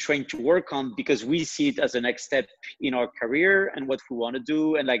keep trying to work on, because we see it as a next step in our career and what we want to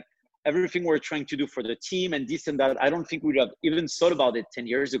do. And like everything we're trying to do for the team and this and that, I don't think we'd have even thought about it 10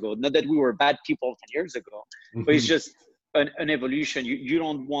 years ago. Not that we were bad people 10 years ago, but it's just an evolution. You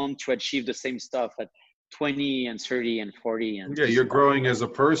don't want to achieve the same stuff at 20 and 30 and 40. And yeah, you're growing as a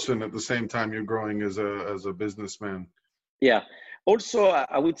person at the same time you're growing as a businessman. Yeah. Also,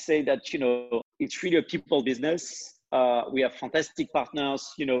 I would say that, you know, it's really a people business. We have fantastic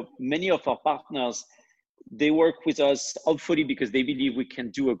partners. You know, many of our partners, they work with us hopefully because they believe we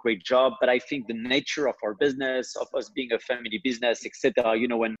can do a great job. But I think the nature of our business, of us being a family business, etc. You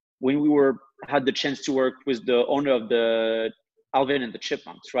know, when we had the chance to work with the owner of the Alvin and the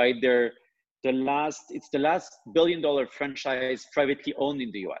Chipmunks, right? It's the last $1 billion franchise privately owned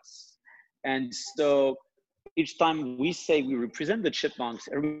in the US. And so each time we say we represent the Chipmunks,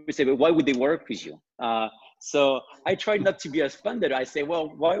 everybody say, but why would they work with you? So I try not to be as offended. I say,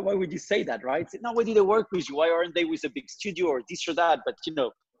 well, why would you say that, right? No, why did they work with you? Why aren't they with a big studio or this or that? But, you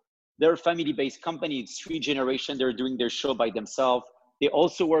know, they're a family-based company. It's 3 generations. They're doing their show by themselves. They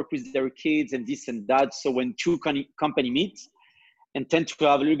also work with their kids and this and that. So when two companies meet and tend to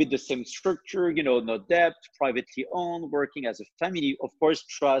have a little bit the same structure, you know, no debt, privately owned, working as a family, of course,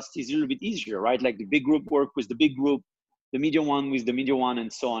 trust is a little bit easier, right? Like the big group work with the big group, the medium one with the medium one,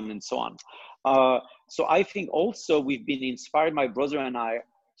 and so on and so on. So I think also we've been inspired, my brother and I,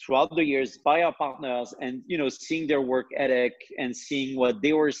 throughout the years by our partners, and, you know, seeing their work ethic and seeing what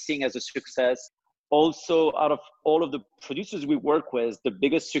they were seeing as a success. Also, out of all of the producers we work with, the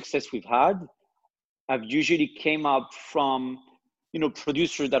biggest success we've had have usually came up from, you know,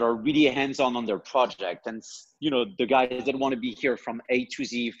 producers that are really hands-on on their project. And, you know, the guys that want to be here from A to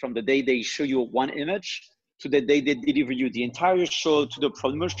Z, from the day they show you one image to the day they deliver you the entire show, to the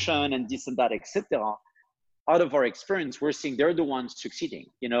promotion and this and that, etc. Out of our experience, we're seeing they're the ones succeeding,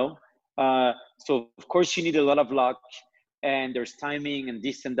 you know? So of course you need a lot of luck and there's timing and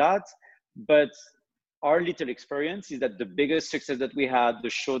this and that. But our little experience is that the biggest success that we had,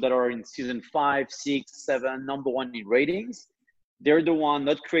 the show that are in season 5, 6, 7, #1 in ratings, they're the one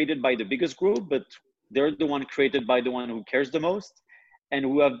not created by the biggest group, but they're the one created by the one who cares the most and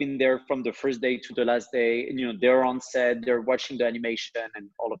who have been there from the first day to the last day. And, you know, they're on set, they're watching the animation and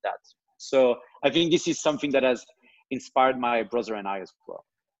all of that. So I think this is something that has inspired my brother and I as well.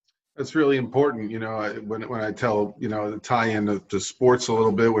 That's really important. You know, when I tell, you know, tie into sports a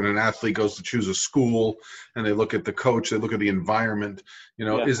little bit, when an athlete goes to choose a school and they look at the coach, they look at the environment, you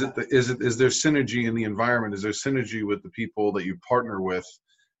know, is there synergy in the environment? Is there synergy with the people that you partner with?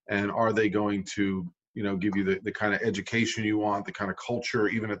 And are they going to, you know, give you the kind of education you want, the kind of culture,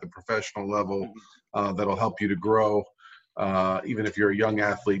 even at the professional level, that'll help you to grow? Even if you're a young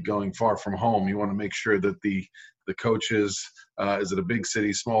athlete going far from home, you want to make sure that the coaches, is it a big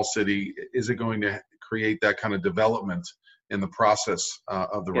city, small city, is it going to create that kind of development in the process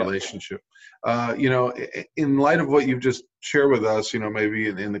of the relationship? You know, in light of what you've just shared with us, you know, maybe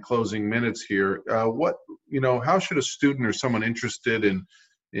in the closing minutes here, you know, how should a student or someone interested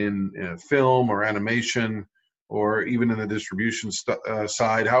in film or animation or even in the distribution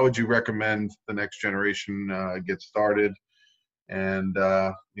side, how would you recommend the next generation get started? And,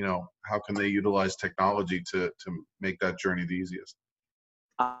 you know, how can they utilize technology to make that journey the easiest?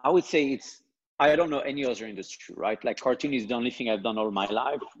 I would say I don't know any other industry, right? Like cartoon is the only thing I've done all my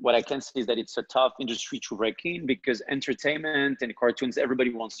life. What I can say is that it's a tough industry to break in because entertainment and cartoons,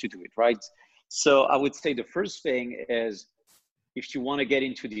 everybody wants to do it, right? So I would say the first thing is if you want to get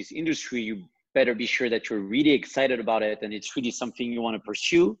into this industry, you better be sure that you're really excited about it and it's really something you want to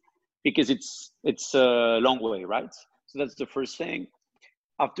pursue because it's a long way, right? So that's the first thing.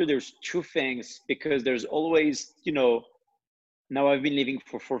 After there's 2 things, because there's always, you know, now I've been living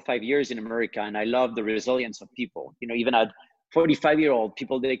for 4 or 5 years in America and I love the resilience of people. You know, even at 45-year-old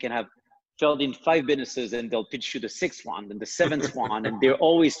people, they can have failed in 5 businesses and they'll pitch you the 6th one and the 7th one and they're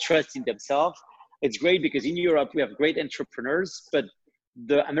always trusting themselves. It's great because in Europe, we have great entrepreneurs, but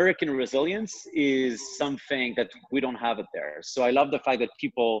the American resilience is something that we don't have it there. So I love the fact that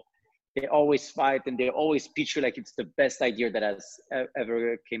people, they always fight and they always pitch you like it's the best idea that has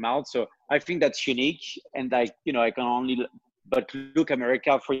ever came out. So I think that's unique. And I can only but look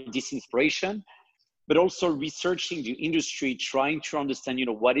America for this inspiration, but also researching the industry, trying to understand, you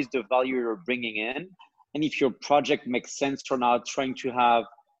know, what is the value you're bringing in. And if your project makes sense or not,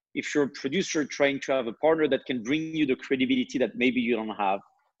 if you're a producer, trying to have a partner that can bring you the credibility that maybe you don't have,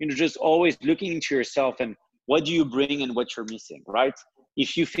 you know, just always looking into yourself and what do you bring and what you're missing, right? If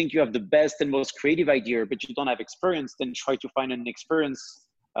you think you have the best and most creative idea, but you don't have experience, then try to find an experienced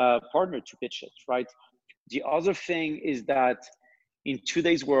partner to pitch it, right? The other thing is that in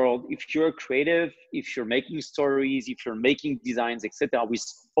today's world, if you're creative, if you're making stories, if you're making designs, etc., with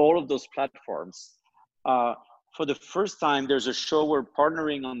all of those platforms, for the first time, there's a show we're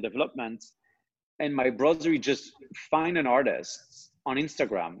partnering on development, and my brother just find an artist on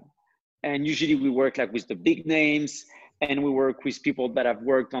Instagram, and usually we work like with the big names, and we work with people that have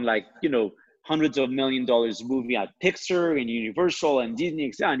worked on like, you know, hundreds of $1 million movie at Pixar and Universal and Disney,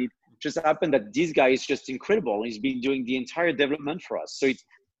 etc. And it just happened that this guy is just incredible. He's been doing the entire development for us. So it's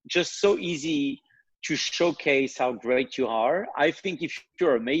just so easy to showcase how great you are. I think if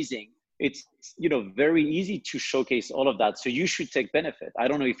you're amazing, it's, you know, very easy to showcase all of that. So you should take benefit. I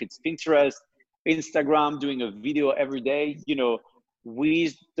don't know if it's Pinterest, Instagram, doing a video every day. You know,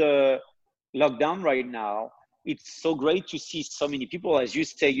 with the lockdown right now, it's so great to see so many people, as you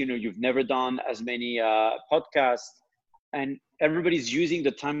say, you know, you've never done as many podcasts, and everybody's using the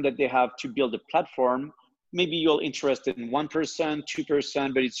time that they have to build a platform. Maybe you're interested in 1%,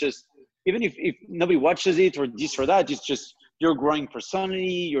 2%, but it's just, even if nobody watches it or this or that, it's just, you're growing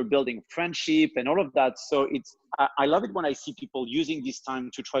personally, you're building friendship and all of that. So it's, I love it when I see people using this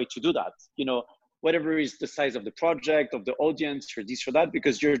time to try to do that, you know, whatever is the size of the project, of the audience, or this or that,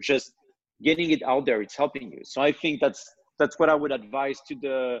 because you're just getting it out there, it's helping you. So I think that's what I would advise to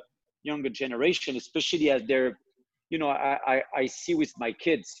the younger generation, especially as they're, you know, I see with my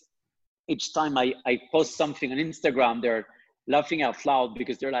kids, each time I post something on Instagram, they're laughing out loud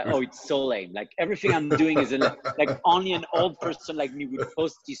because they're like, oh, it's so lame. Like everything I'm doing is like only an old person like me would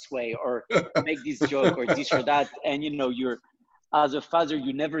post this way or make this joke or this or that. And, you know, you're, as a father,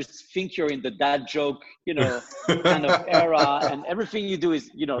 you never think you're in the dad joke, you know, kind of era, and everything you do is,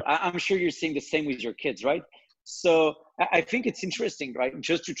 you know, I'm sure you're seeing the same with your kids, right? So I think it's interesting, right?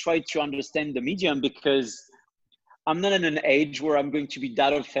 Just to try to understand the medium, because I'm not in an age where I'm going to be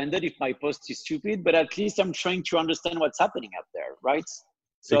that offended if my post is stupid, but at least I'm trying to understand what's happening out there, right?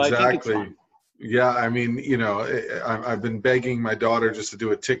 So exactly. I think it's fun. Yeah, I mean, you know, I've been begging my daughter just to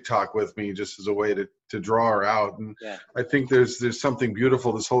do a TikTok with me, just as a way to draw her out. And yeah. I think there's something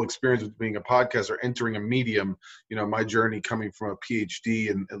beautiful, this whole experience with being a podcaster, entering a medium, you know, my journey coming from a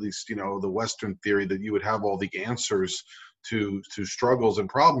PhD, and at least, you know, the Western theory that you would have all the answers to struggles and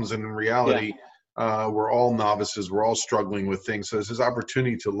problems. And in reality, we're all novices. We're all struggling with things. So there's this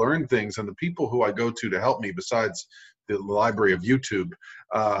opportunity to learn things. And the people who I go to help me, besides the library of YouTube,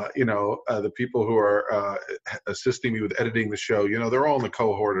 you know, the people who are assisting me with editing the show, you know, they're all in the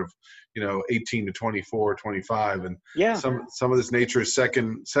cohort of, you know, 18 to 24, 25. And some of this nature is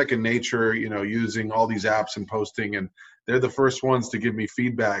second nature, you know, using all these apps and posting. And they're the first ones to give me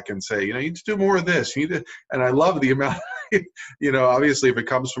feedback and say, you know, you need to do more of this. You need to, and I love the amount, you know, obviously if it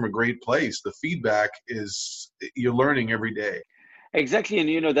comes from a great place, the feedback is, you're learning every day. Exactly. And,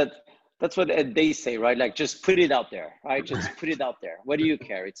 you know, that's what they say, right? Like, just put it out there, right? Just put it out there. What do you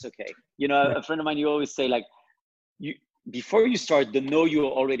care? It's okay. You know, a friend of mine, you always say, like, before you start, the no, you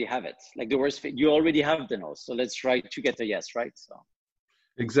already have it. Like the worst thing, you already have the no. So let's try to get the yes, right? So.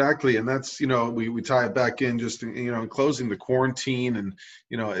 Exactly. And that's, you know, we tie it back in just, you know, in closing the quarantine, and,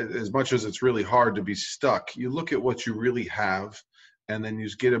 you know, as much as it's really hard to be stuck, you look at what you really have, and then you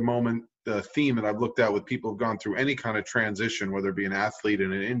just get a moment. The theme that I've looked at with people who've gone through any kind of transition, whether it be an athlete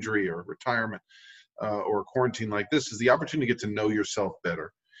in an injury or retirement or a quarantine like this, is the opportunity to get to know yourself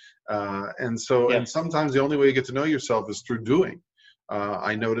better. And sometimes the only way you get to know yourself is through doing.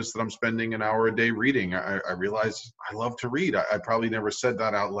 I noticed that I'm spending an hour a day reading. I realize I love to read. I probably never said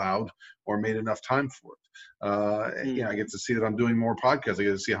that out loud or made enough time for it. You know, I get to see that I'm doing more podcasts. I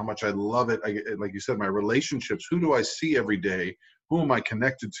get to see how much I love it. Like you said, my relationships. Who do I see every day? Who am I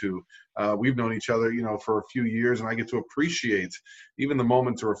connected to? We've known each other, you know, for a few years, and I get to appreciate even the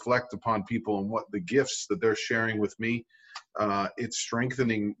moment to reflect upon people and what the gifts that they're sharing with me. It's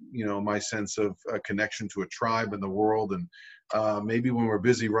strengthening, you know, my sense of connection to a tribe in the world. And maybe when we're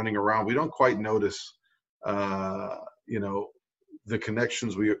busy running around, we don't quite notice, you know, the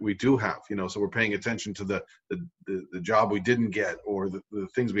connections we do have, you know, so we're paying attention to the job we didn't get, or the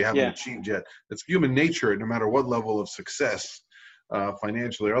things we haven't achieved yet. It's human nature, no matter what level of success,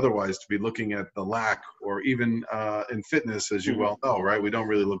 financially or otherwise, to be looking at the lack, or even in fitness, as you well know, right? We don't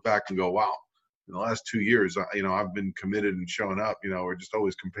really look back and go, wow, in the last 2 years, you know, I've been committed and showing up. You know, we're just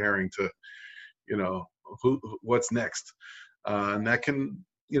always comparing to, you know, what's next. And that can,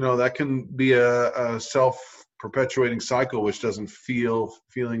 you know, that can be a self-perpetuating cycle, which doesn't feel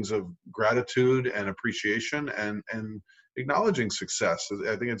feelings of gratitude and appreciation and acknowledging success.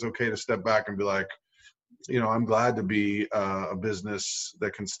 I think it's okay to step back and be like, I'm glad to be a business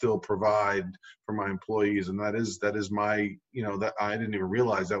that can still provide for my employees. And that is my, that I didn't even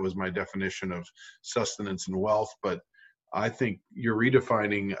realize that was my definition of sustenance and wealth. But I think you're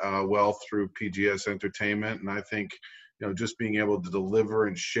redefining wealth through PGS Entertainment. And I think, just being able to deliver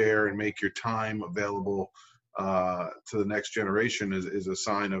and share and make your time available to the next generation is a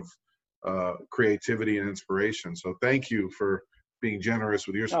sign of creativity and inspiration. So thank you for being generous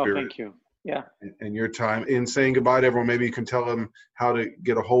with your spirit. Oh, thank you. Yeah. And your time. In saying goodbye to everyone, maybe you can tell them how to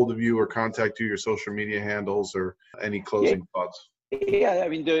get a hold of you or contact you, your social media handles, or any closing thoughts. Yeah, I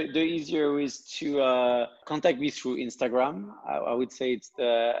mean, the easier is to contact me through Instagram. I would say it's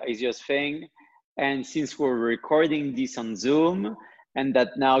the easiest thing. And since we're recording this on Zoom, and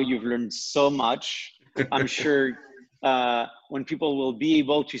that now you've learned so much, I'm sure when people will be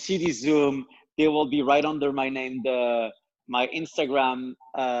able to see this Zoom, they will be right under my name, my Instagram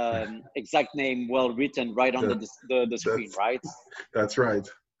exact name, well written right on the screen, right? That's right.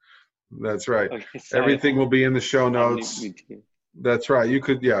 That's right. Okay, so everything will be in the show notes. That's right. You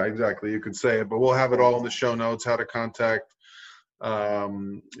could, yeah, exactly. You could say it, but we'll have it all in the show notes, how to contact,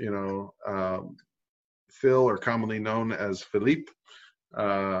 Phil, or commonly known as Philippe,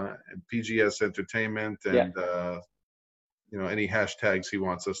 PGS Entertainment, and, any hashtags he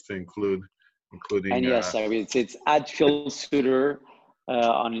wants us to include, including. And yes, it's at Phil Suter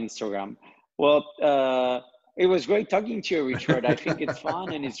on Instagram. Well, it was great talking to you, Richard. I think it's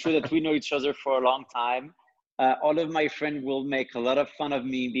fun, and it's true that we know each other for a long time. All of my friends will make a lot of fun of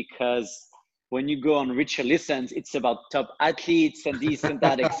me because when you go on Richard Listens, it's about top athletes and this and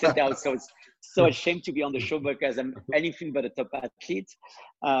that, etc. So it's so ashamed to be on the show because I'm anything but a top athlete.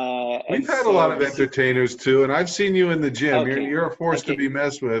 We've had a lot of entertainers too, and I've seen you in the gym. Okay. You're a force to be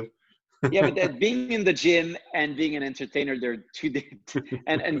messed with. Yeah, but being in the gym and being an entertainer, they're two different,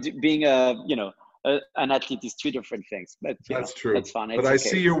 and being an athlete is two different things. But that's true. That's fun. But I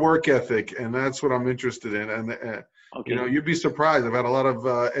see your work ethic, and that's what I'm interested in. And you'd be surprised. I've had a lot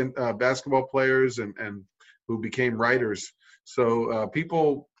of basketball players and who became writers. So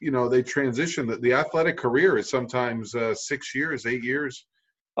people, they transition. The athletic career is sometimes 6 years, 8 years.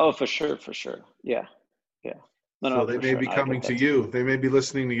 Oh, for sure. Yeah. So they may be coming to you. They may be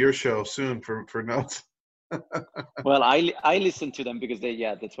listening to your show soon for notes. Well, I listen to them because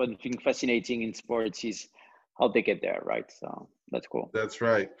that's one thing fascinating in sports is how they get there, right? So that's cool. That's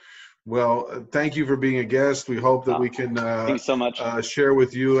right. Well, thank you for being a guest. We hope that we can thanks so much. Share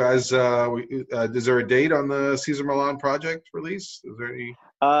with you as is there a date on the Cesar Millan project release? Is there any?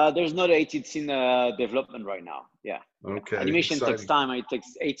 There's no date. It's in development right now. Yeah. Okay. Animation takes time. It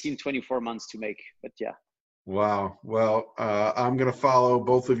takes 24 months to make, but yeah. Wow. Well, I'm going to follow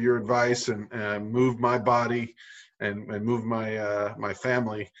both of your advice and move my body and move my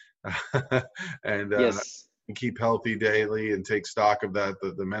family and yes. Keep healthy daily and take stock of that,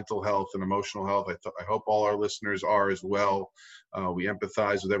 the mental health and emotional health. I hope all our listeners are as well. We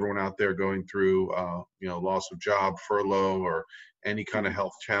empathize with everyone out there going through, loss of job, furlough, or any kind of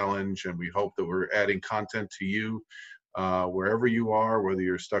health challenge. And we hope that we're adding content to you wherever you are, whether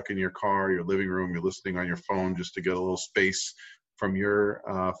you're stuck in your car, your living room, you're listening on your phone, just to get a little space from your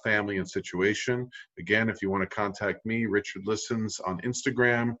family and situation. Again, if you want to contact me, Richard Listens on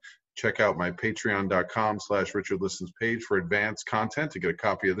Instagram. Check out my patreon.com/Richard Listens page for advanced content to get a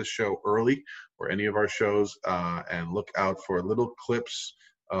copy of this show early or any of our shows, and look out for little clips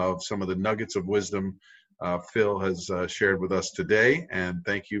of some of the nuggets of wisdom Phil has shared with us today. And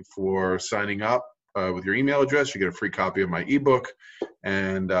thank you for signing up with your email address. You get a free copy of my ebook,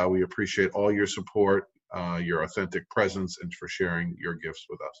 and we appreciate all your support, your authentic presence, and for sharing your gifts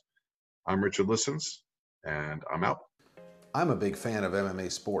with us. I'm Richard Listens, and I'm out. I'm a big fan of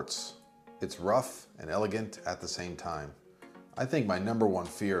MMA sports. It's rough and elegant at the same time. I think my number one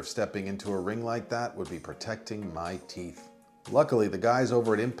fear of stepping into a ring like that would be protecting my teeth. Luckily, the guys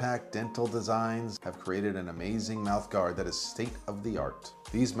over at Impact Dental Designs have created an amazing mouthguard that is state of the art.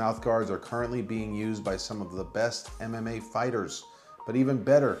 These mouthguards are currently being used by some of the best MMA fighters, but even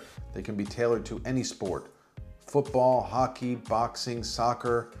better, they can be tailored to any sport. Football, hockey, boxing,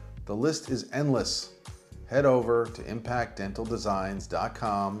 soccer, the list is endless. Head over to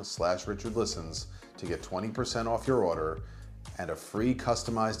impactdentaldesigns.com/Richard Listens to get 20% off your order and a free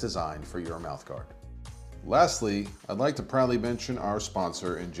customized design for your mouthguard. Lastly, I'd like to proudly mention our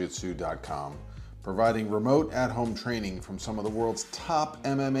sponsor, Injitsu.com, providing remote at-home training from some of the world's top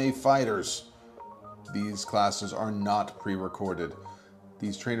MMA fighters. These classes are not pre-recorded.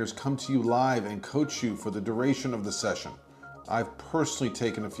 These trainers come to you live and coach you for the duration of the session. I've personally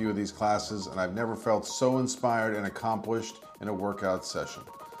taken a few of these classes, and I've never felt so inspired and accomplished in a workout session.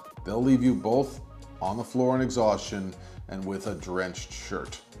 They'll leave you both on the floor in exhaustion, and with a drenched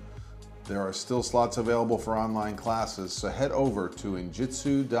shirt. There are still slots available for online classes, so head over to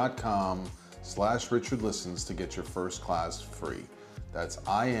injitsu.com/RichardListens to get your first class free. That's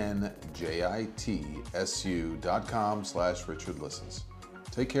INJITSU.com/RichardListens.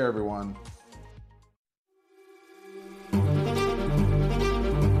 Take care, everyone.